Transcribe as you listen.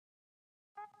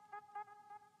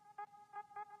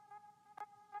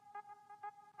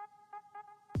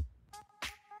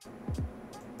Hi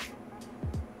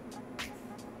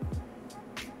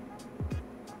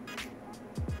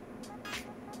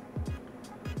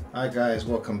guys,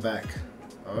 welcome back.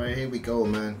 Alright, here we go,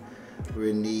 man. We're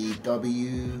in the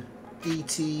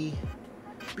WDT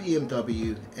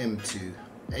BMW M2,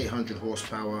 800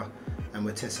 horsepower, and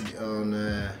we're testing it on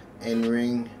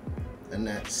Nring, and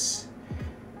that's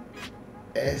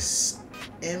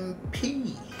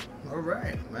SMP.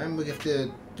 Alright, man, we have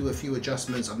to do a few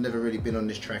adjustments. I've never really been on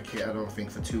this track yet, I don't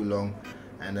think, for too long,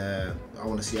 and I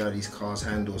want to see how these cars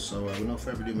handle. So without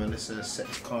further ado, man, let's set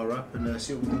this car up and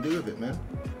see what we can do with it, man.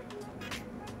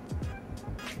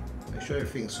 Make sure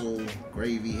everything's all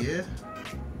gravy here.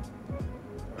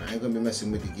 I ain't gonna be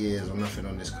messing with the gears or nothing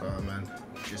on this car, man.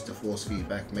 Just the force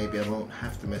feedback. Maybe I won't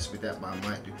have to mess with that, but I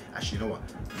might do. Actually, you know what?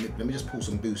 Let me just pull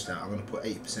some boost out. I'm gonna put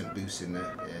 80% boost in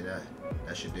there. Yeah,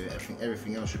 that should do it.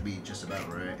 Everything else should be just about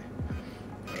right.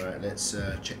 All right, let's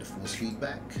check the force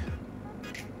feedback.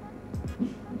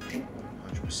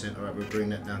 100%. All right, we'll bring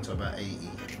that down to about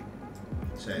 80.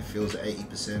 So it feels at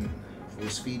 80%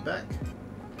 force feedback.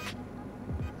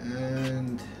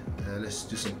 And let's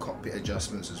do some cockpit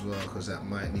adjustments as well, because that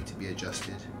might need to be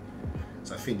adjusted.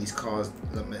 So I think these cars,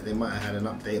 they might have had an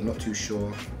update, I'm not too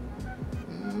sure.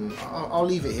 I'll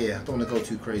leave it here. I don't want to go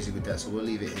too crazy with that, so we'll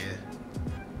leave it here.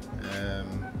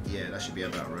 Yeah, that should be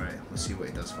about right. We'll see what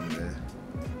it does from there.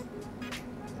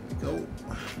 There we go.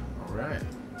 Alright.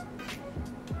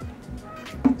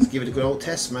 Let's give it a good old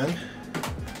test, man.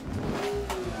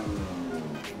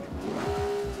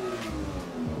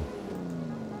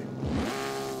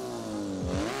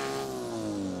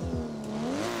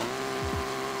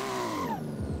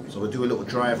 So we'll do a little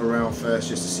drive around first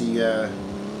just to see.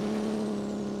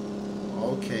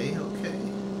 Okay.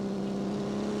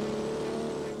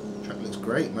 Track looks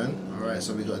great, man. Alright,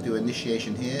 so we've got to do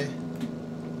initiation here.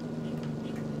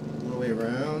 All the way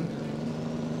around.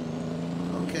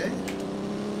 Okay.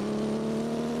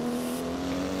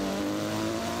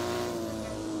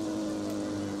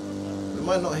 We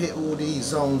might not hit all these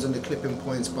zones and the clipping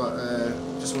points, but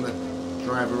just want to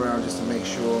drive around just to make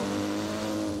sure.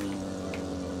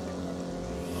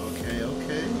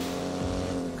 Okay,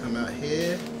 come out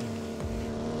here.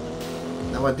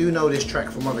 Now I do know this track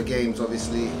from other games,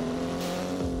 obviously.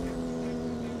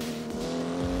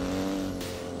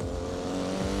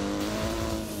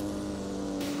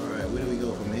 Alright, where do we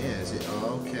go from here? Is it,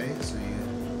 oh, okay, so you,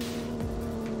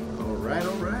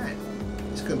 alright,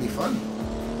 it's gonna be fun.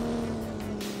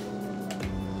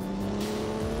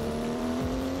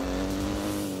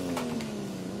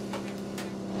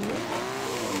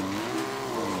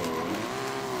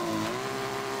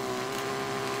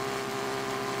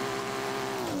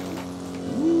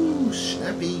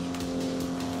 Snappy.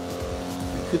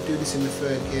 We could do this in the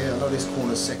third gear. I know this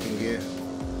corner's second gear.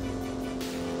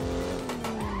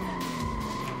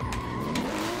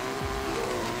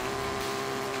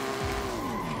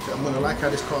 So I'm gonna like how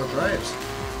this car drives.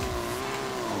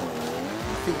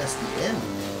 I think that's the end.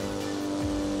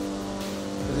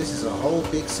 So this is a whole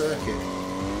big circuit.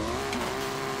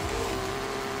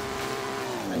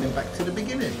 And then back to the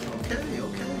beginning. Okay.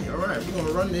 Alright, we're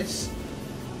gonna run this.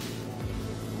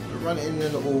 Run it in a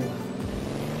little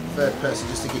third person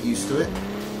just to get used to it.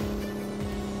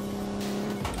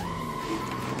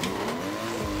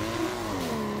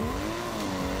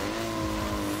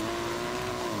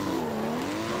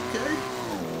 Okay.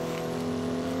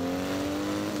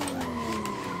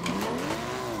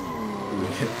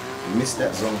 We missed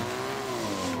that zone.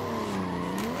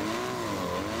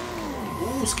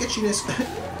 Ooh, sketchiness.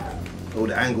 Oh,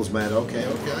 the angle's bad. Okay, I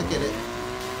get it.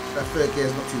 That third gear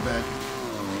is not too bad.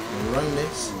 Run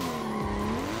this.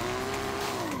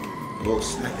 Oh,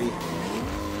 snappy.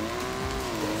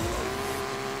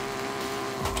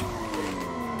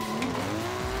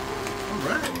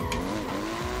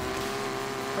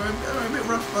 Alright, a bit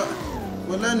rough, but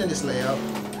we're learning this layout.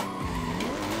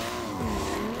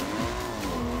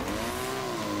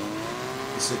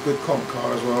 It's a good comp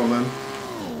car as well, man.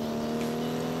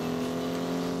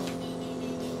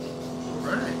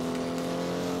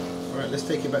 Alright, let's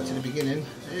take it back to the beginning.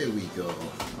 There we go.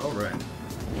 Alright.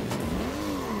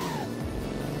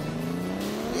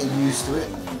 Getting used to it.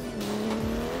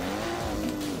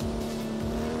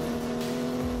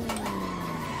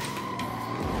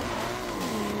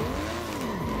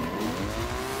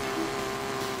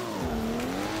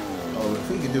 Oh, if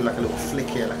we could do like a little flick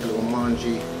here, like a little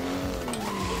manji.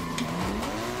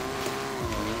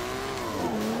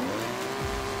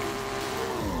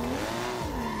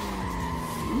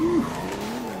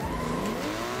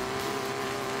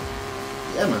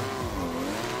 Yeah, man.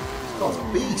 This car's a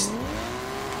beast.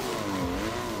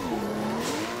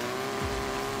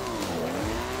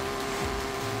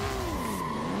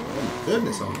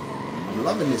 goodness, I'm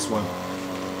loving this one.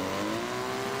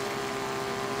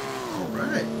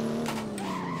 Alright.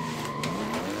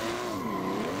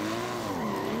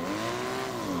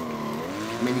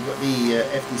 I mean, you got the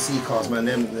FDC cars, man.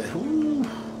 Them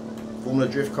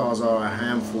Formula Drift cars are a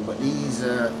handful, but these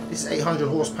this 800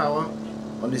 horsepower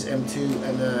on this M2,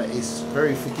 and it's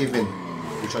very forgiving,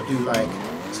 which I do like.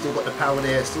 Still got the power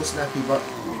there, still snappy, but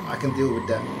I can deal with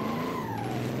that.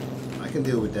 I can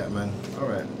deal with that, man. All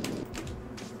right,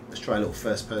 let's try a little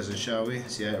first person, shall we?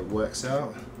 See how it works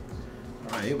out.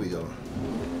 All right, here we go.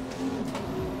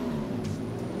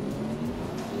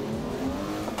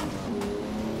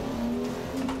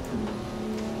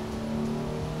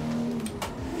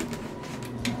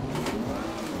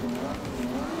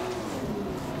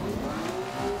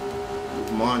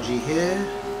 Margie here.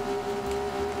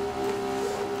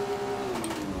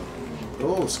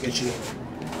 Oh, sketchy.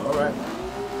 Alright.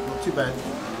 Not too bad.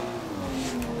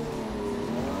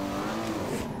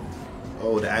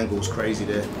 Oh, the angle's crazy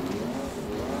there.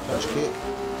 Touch kick.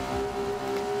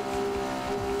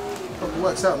 Probably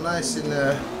works out nice in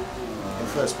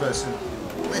first person.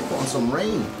 Might put on some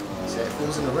rain. See how it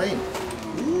falls in the rain.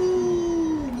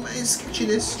 Ooh, man,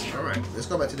 sketchiness. Alright, let's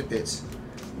go back to the pits.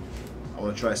 I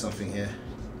want to try something here.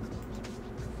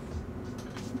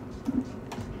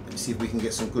 See if we can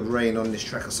get some good rain on this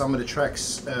track. Some of the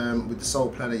tracks with the Soul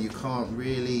Planner, you can't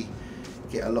really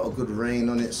get a lot of good rain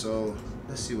on it, so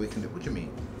let's see what we can do. What do you mean?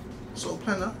 Soul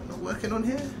Planner not working on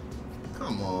here?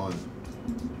 Come on.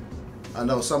 I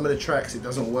know some of the tracks it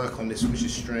doesn't work on this, which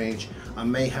is strange. I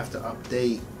may have to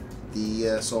update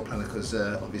the Soul Planner because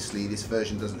obviously this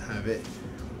version doesn't have it.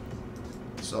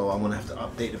 So I'm gonna have to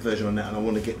update the version on that, and I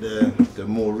want to get the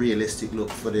more realistic look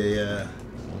for the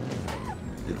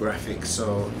graphics.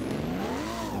 So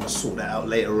I'm gonna sort that out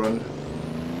later on.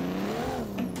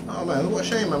 Oh man, what a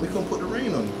shame, man. We couldn't put the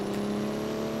rain on.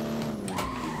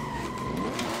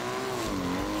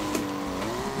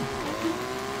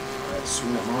 Alright,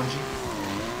 swing that Margie.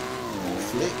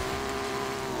 Flick.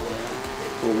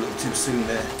 Oh, a little too soon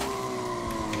there.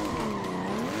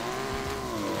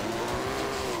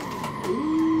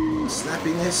 Ooh,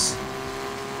 snappiness.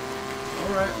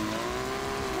 Alright.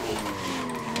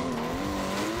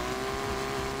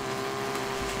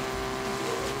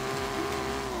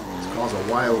 Cars are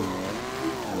wild.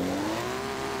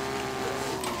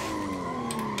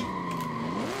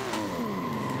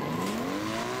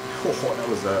 Oh,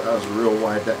 that was real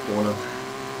wide, that corner.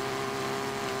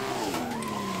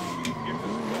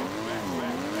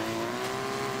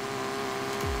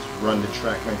 Just run the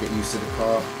track and get used to the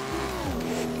car.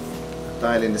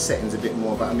 Dial in the settings a bit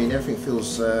more, but I mean everything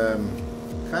feels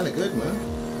kind of good, man.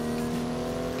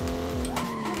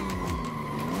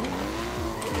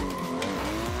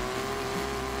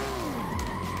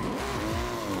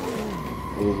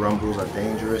 All rumbles are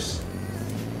dangerous.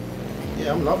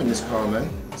 Yeah, I'm loving this car, man.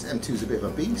 This M2's a bit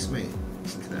of a beast, mate.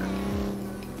 Listen to that.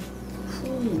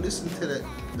 Ooh, listen to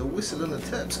the whistle on the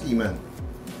Terpsky, man.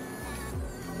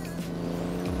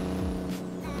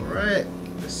 Alright,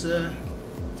 let's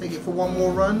take it for one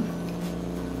more run.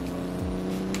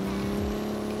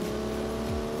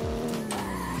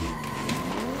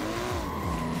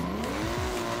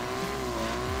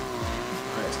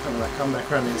 Alright, it's kind of like come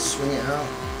back around and swing it out.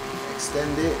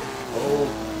 Extend it. Oh,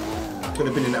 I could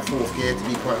have been in that fourth gear, to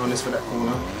be quite honest, for that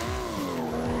corner.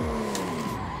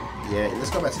 Yeah, let's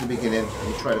go back to the beginning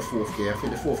and try the fourth gear. I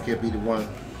think the fourth gear be the one.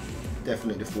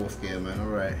 Definitely the fourth gear, man.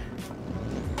 Alright.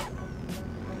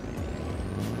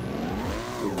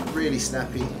 Really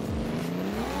snappy.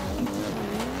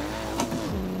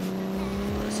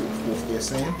 Let's see what the fourth gear is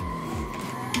saying.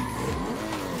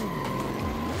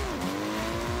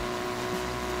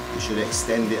 We should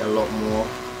extend it a lot more.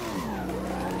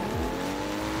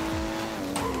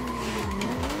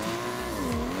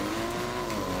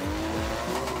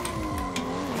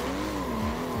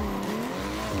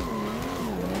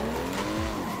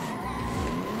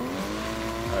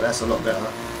 That's a lot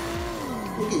better.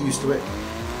 We'll get used to it.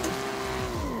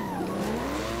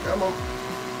 Come on.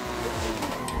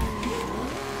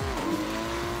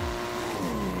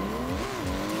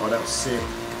 Oh, that was sick.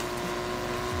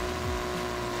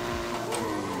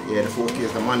 Yeah, the fourth gear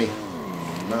is the money.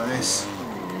 Nice.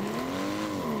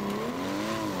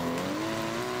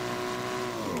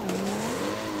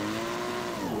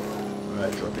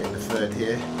 Alright, drop it in the third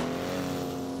here.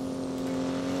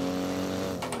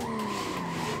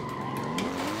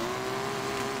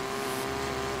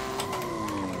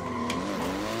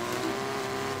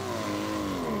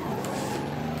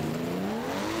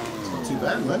 Too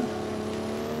bad, man.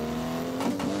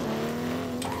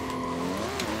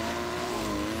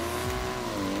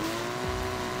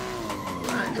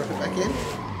 cracking.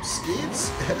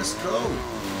 Skids, let's go.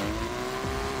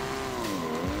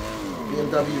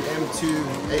 BMW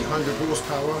M2 800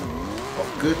 horsepower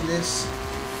of goodness.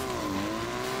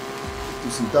 Do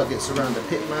some duggets around the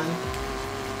pit, man.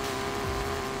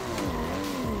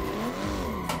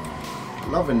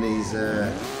 Loving these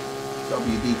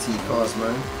WDT cars,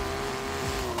 man.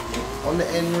 On the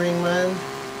Nring, man.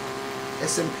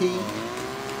 SMP.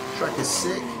 Track is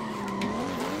sick.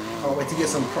 Can't wait to get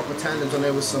some proper tandems on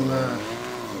there with some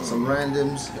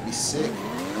randoms. It'll be sick.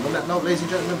 And on that note, ladies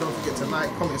and gentlemen, don't forget to like,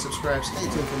 comment, and subscribe. Stay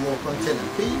tuned for more content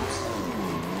and peeps.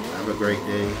 Have a great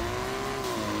day.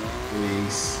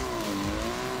 Peace.